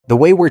The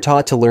way we're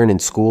taught to learn in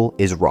school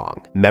is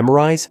wrong.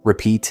 Memorize,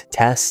 repeat,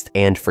 test,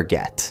 and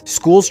forget.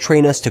 Schools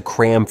train us to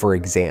cram for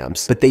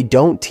exams, but they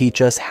don't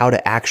teach us how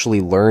to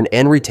actually learn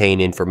and retain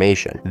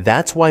information.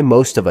 That's why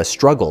most of us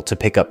struggle to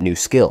pick up new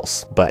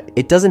skills, but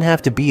it doesn't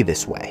have to be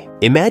this way.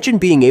 Imagine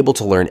being able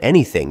to learn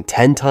anything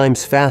 10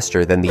 times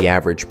faster than the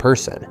average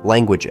person.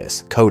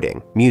 Languages,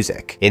 coding,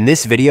 music. In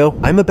this video,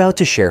 I'm about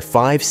to share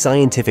 5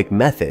 scientific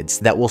methods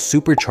that will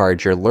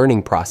supercharge your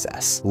learning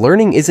process.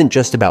 Learning isn't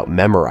just about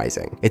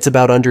memorizing. It's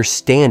about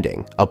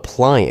understanding,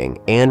 applying,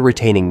 and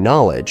retaining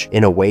knowledge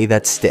in a way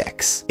that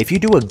sticks. If you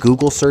do a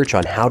Google search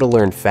on how to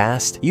learn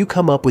fast, you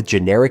come up with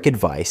generic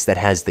advice that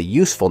has the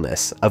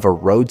usefulness of a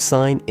road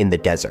sign in the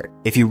desert.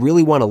 If you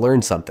really want to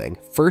learn something,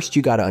 first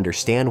you gotta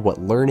understand what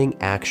learning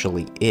actually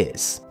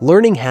is.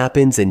 Learning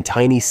happens in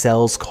tiny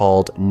cells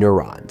called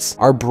neurons.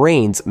 Our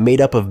brains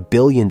made up of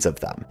billions of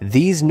them.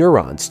 These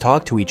neurons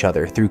talk to each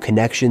other through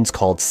connections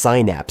called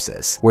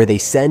synapses, where they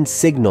send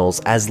signals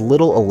as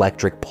little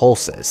electric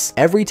pulses.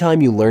 Every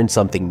time you learn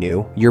something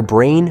new, your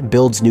brain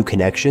builds new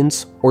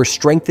connections or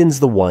strengthens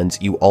the ones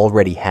you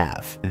already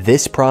have.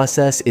 This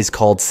process is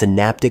called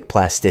synaptic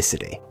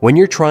plasticity. When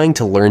you're trying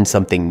to learn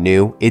something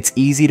new, it's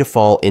easy to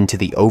fall into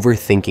the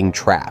overthinking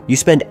trap. You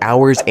spend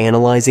hours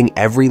analyzing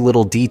every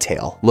little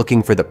detail,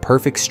 looking for the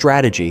perfect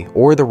strategy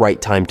or the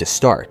right time to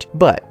start,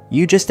 but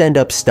you just end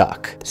up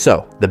stuck.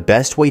 So, the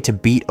best way to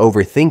beat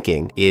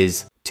overthinking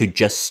is to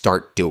just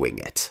start doing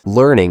it.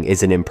 Learning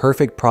is an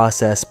imperfect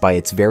process by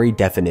its very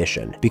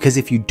definition, because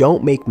if you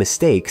don't make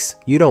mistakes,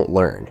 you don't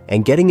learn.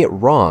 And getting it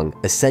wrong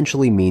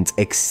essentially means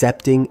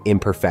accepting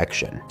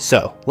imperfection.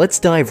 So, let's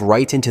dive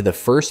right into the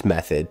first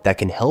method that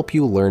can help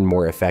you learn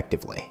more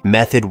effectively.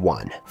 Method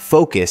 1.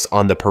 Focus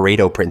on the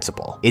Pareto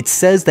principle. It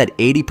says that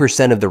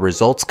 80% of the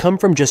results come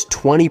from just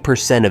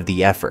 20% of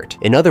the effort.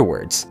 In other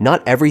words,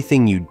 not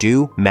everything you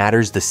do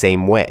matters the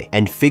same way,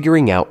 and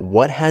figuring out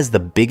what has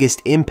the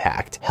biggest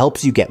impact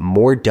helps you get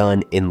more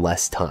done in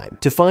less time.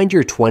 To find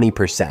your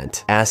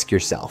 20%, ask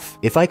yourself,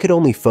 if I could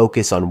only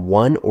focus on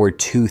 1 or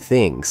 2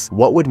 things,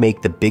 what would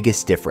make the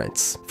biggest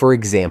difference? For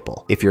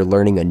example, if you're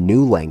learning a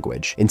new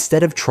language,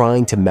 instead of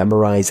trying to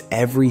memorize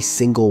every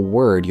single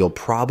word you'll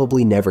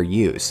probably never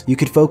use, you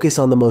could focus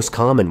on the most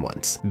common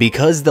ones,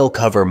 because they'll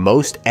cover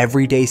most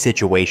everyday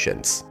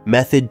situations.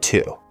 Method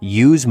 2.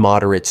 Use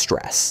moderate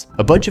stress.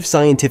 A bunch of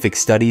scientific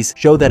studies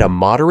show that a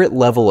moderate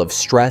level of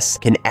stress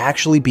can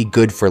actually be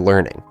good for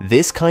learning.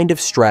 This kind of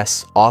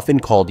stress, often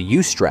called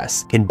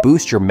eustress, can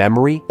boost your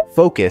memory,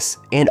 focus,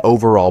 and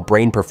overall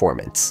brain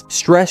performance.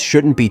 Stress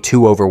shouldn't be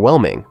too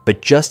overwhelming,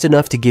 but just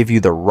enough to give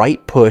you the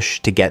right push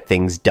to get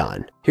things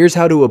done. Here's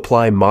how to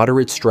apply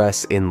moderate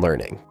stress in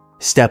learning.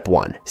 Step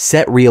 1.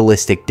 Set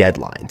realistic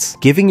deadlines.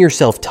 Giving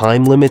yourself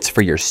time limits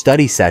for your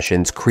study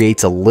sessions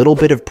creates a little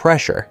bit of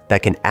pressure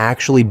that can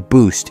actually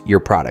boost your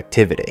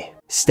productivity.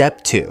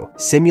 Step 2.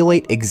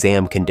 Simulate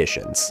exam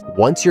conditions.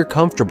 Once you're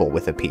comfortable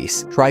with a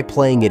piece, try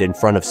playing it in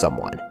front of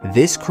someone.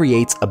 This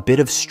creates a bit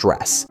of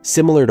stress,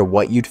 similar to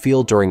what you'd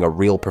feel during a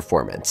real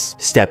performance.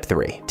 Step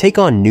 3. Take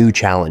on new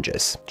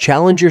challenges.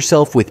 Challenge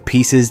yourself with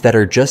pieces that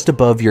are just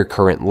above your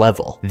current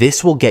level.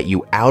 This will get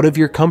you out of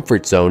your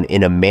comfort zone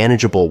in a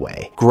manageable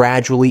way,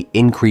 gradually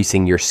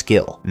increasing your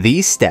skill.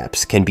 These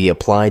steps can be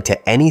applied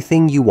to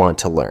anything you want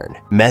to learn.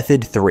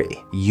 Method 3.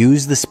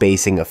 Use the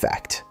spacing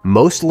effect.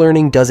 Most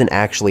learning doesn't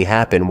actually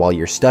happen while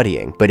you're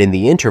studying, but in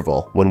the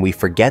interval, when we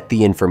forget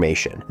the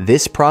information.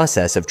 This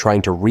process of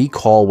trying to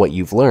recall what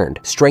you've learned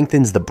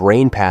strengthens the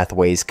brain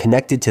pathways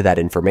connected to that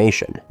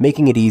information,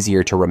 making it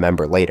easier to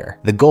remember later.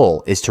 The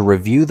goal is to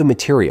review the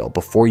material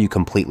before you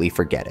completely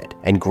forget it,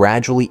 and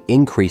gradually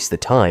increase the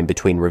time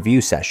between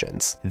review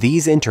sessions.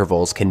 These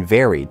intervals can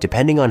vary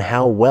depending on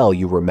how well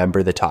you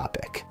remember the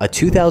topic. A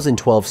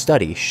 2012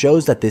 study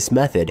shows that this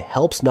method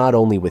helps not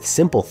only with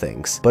simple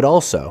things, but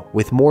also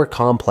with more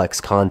complex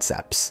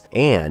concepts,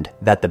 and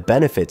that the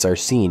benefits are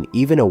seen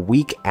even a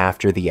week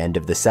after the end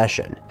of the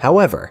session.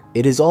 However,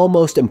 it is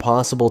almost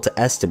impossible to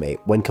estimate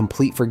when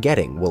complete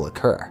forgetting will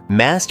occur.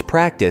 Massed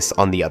practice,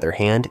 on the other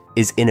hand,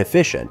 is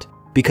inefficient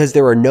because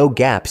there are no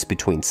gaps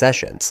between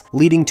sessions,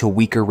 leading to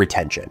weaker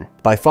retention.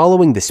 By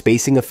following the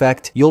spacing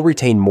effect, you'll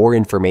retain more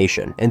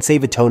information and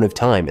save a ton of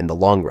time in the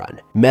long run.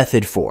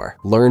 Method 4.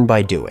 Learn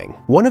by doing.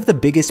 One of the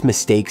biggest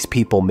mistakes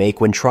people make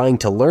when trying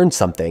to learn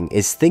something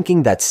is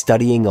thinking that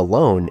studying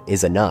alone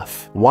is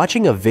enough.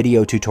 Watching a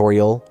video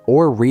tutorial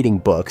or reading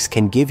books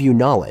can give you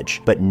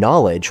knowledge, but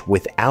knowledge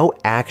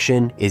without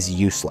action is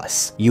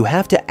useless. You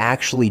have to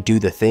actually do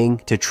the thing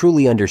to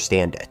truly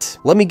understand it.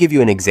 Let me give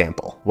you an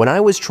example. When I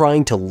was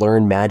trying to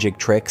learn magic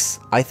tricks,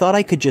 I thought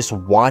I could just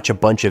watch a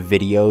bunch of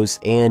videos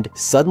and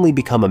suddenly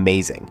become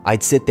amazing.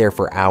 I'd sit there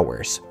for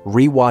hours,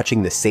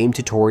 rewatching the same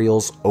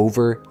tutorials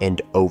over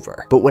and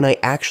over. But when I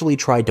actually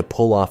tried to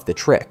pull off the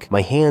trick,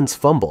 my hands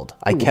fumbled.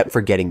 I kept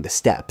forgetting the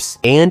steps,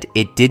 and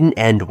it didn't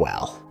end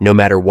well. No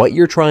matter what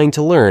you're trying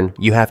to learn,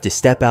 you have to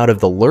step out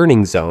of the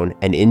learning zone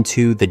and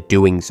into the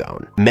doing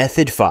zone.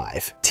 Method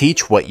 5.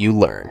 Teach what you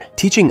learn.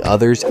 Teaching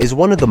others is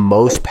one of the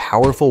most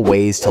powerful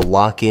ways to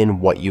lock in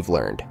what you've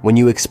learned. When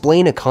you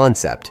explain a concept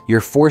concept, you're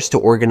forced to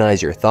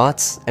organize your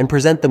thoughts and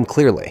present them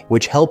clearly,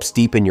 which helps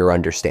deepen your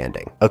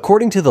understanding.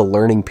 According to the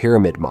learning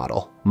pyramid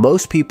model,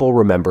 most people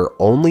remember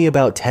only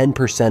about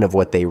 10% of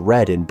what they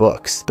read in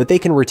books, but they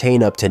can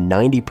retain up to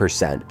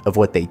 90% of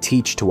what they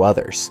teach to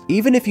others.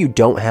 Even if you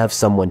don't have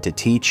someone to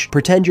teach,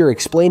 pretend you're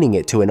explaining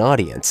it to an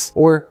audience,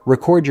 or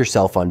record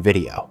yourself on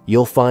video.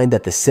 You'll find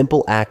that the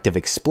simple act of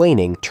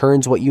explaining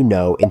turns what you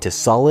know into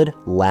solid,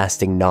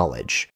 lasting knowledge.